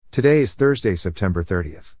Today is Thursday, September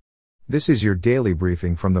 30th. This is your daily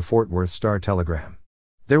briefing from the Fort Worth Star-Telegram.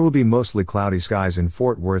 There will be mostly cloudy skies in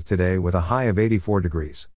Fort Worth today with a high of 84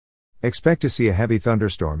 degrees. Expect to see a heavy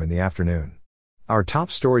thunderstorm in the afternoon. Our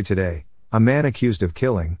top story today: a man accused of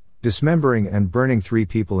killing, dismembering and burning 3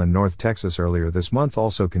 people in North Texas earlier this month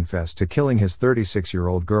also confessed to killing his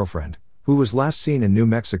 36-year-old girlfriend, who was last seen in New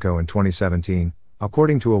Mexico in 2017,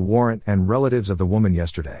 according to a warrant and relatives of the woman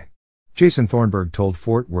yesterday. Jason Thornburg told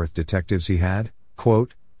Fort Worth detectives he had,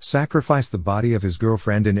 quote, sacrificed the body of his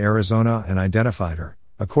girlfriend in Arizona and identified her,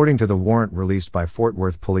 according to the warrant released by Fort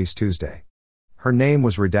Worth Police Tuesday. Her name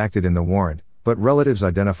was redacted in the warrant, but relatives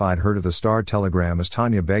identified her to the Star-Telegram as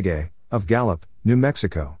Tanya Begay, of Gallup, New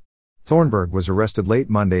Mexico. Thornburg was arrested late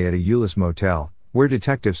Monday at a Euless motel, where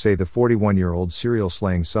detectives say the 41-year-old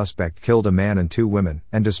serial-slaying suspect killed a man and 2 women,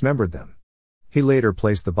 and dismembered them. He later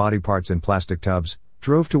placed the body parts in plastic tubs,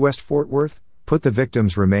 drove to West Fort Worth, put the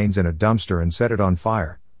victim's remains in a dumpster and set it on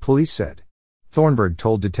fire, police said. Thornburg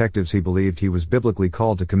told detectives he believed he was biblically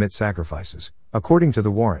called to commit sacrifices, according to the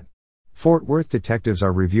warrant. Fort Worth detectives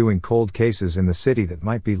are reviewing cold cases in the city that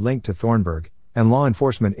might be linked to Thornburg, and law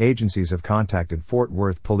enforcement agencies have contacted Fort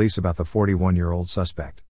Worth police about the 41-year-old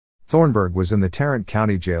suspect. Thornburg was in the Tarrant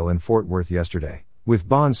County Jail in Fort Worth yesterday, with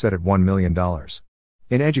bonds set at $1 million.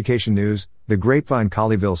 In education news, the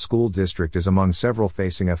Grapevine-Colleyville School District is among several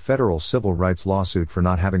facing a federal civil rights lawsuit for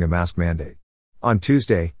not having a mask mandate. On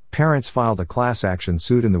Tuesday, parents filed a class action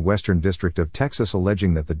suit in the Western District of Texas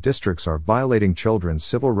alleging that the districts are violating children's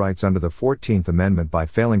civil rights under the 14th Amendment by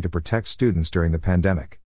failing to protect students during the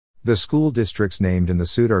pandemic. The school districts named in the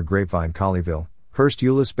suit are Grapevine-Colleyville,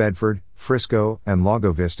 Hurst-Euless Bedford, Frisco, and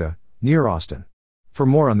Lago Vista, near Austin. For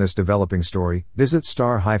more on this developing story, visit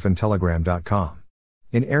star-telegram.com.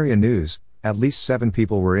 In area news, at least 7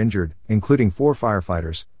 people were injured, including 4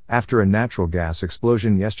 firefighters, after a natural gas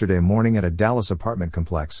explosion yesterday morning at a Dallas apartment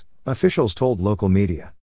complex, officials told local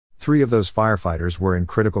media. 3 of those firefighters were in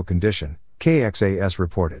critical condition, KXAS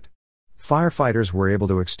reported. Firefighters were able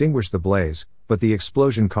to extinguish the blaze, but the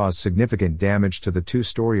explosion caused significant damage to the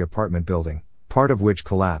 2-story apartment building, part of which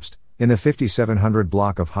collapsed, in the 5700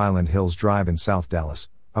 block of Highland Hills Drive in South Dallas,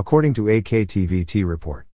 according to a KTVT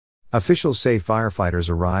report. Officials say firefighters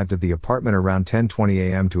arrived at the apartment around 10:20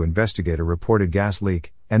 a.m. to investigate a reported gas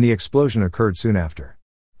leak, and the explosion occurred soon after.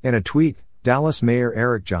 In a tweet, Dallas Mayor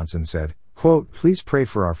Eric Johnson said, quote, please pray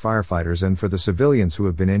for our firefighters and for the civilians who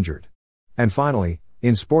have been injured. And finally,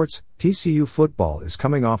 in sports, TCU football is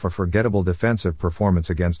coming off a forgettable defensive performance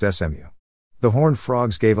against SMU. The Horned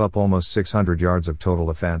Frogs gave up almost 600 yards of total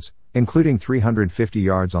offense, including 350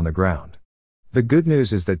 yards on the ground. The good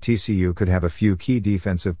news is that TCU could have a few key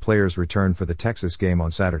defensive players return for the Texas game on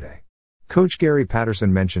Saturday. Coach Gary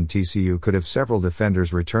Patterson mentioned TCU could have several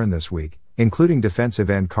defenders return this week, including defensive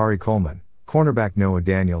end Kari Coleman, cornerback Noah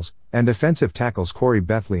Daniels, and defensive tackles Corey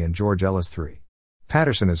Bethley and George Ellis III.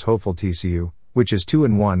 Patterson is hopeful TCU, which is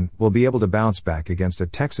 2-1, will be able to bounce back against a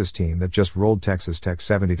Texas team that just rolled Texas Tech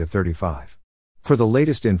 70-35. For the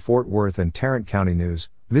latest in Fort Worth and Tarrant County news,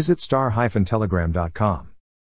 visit star-telegram.com.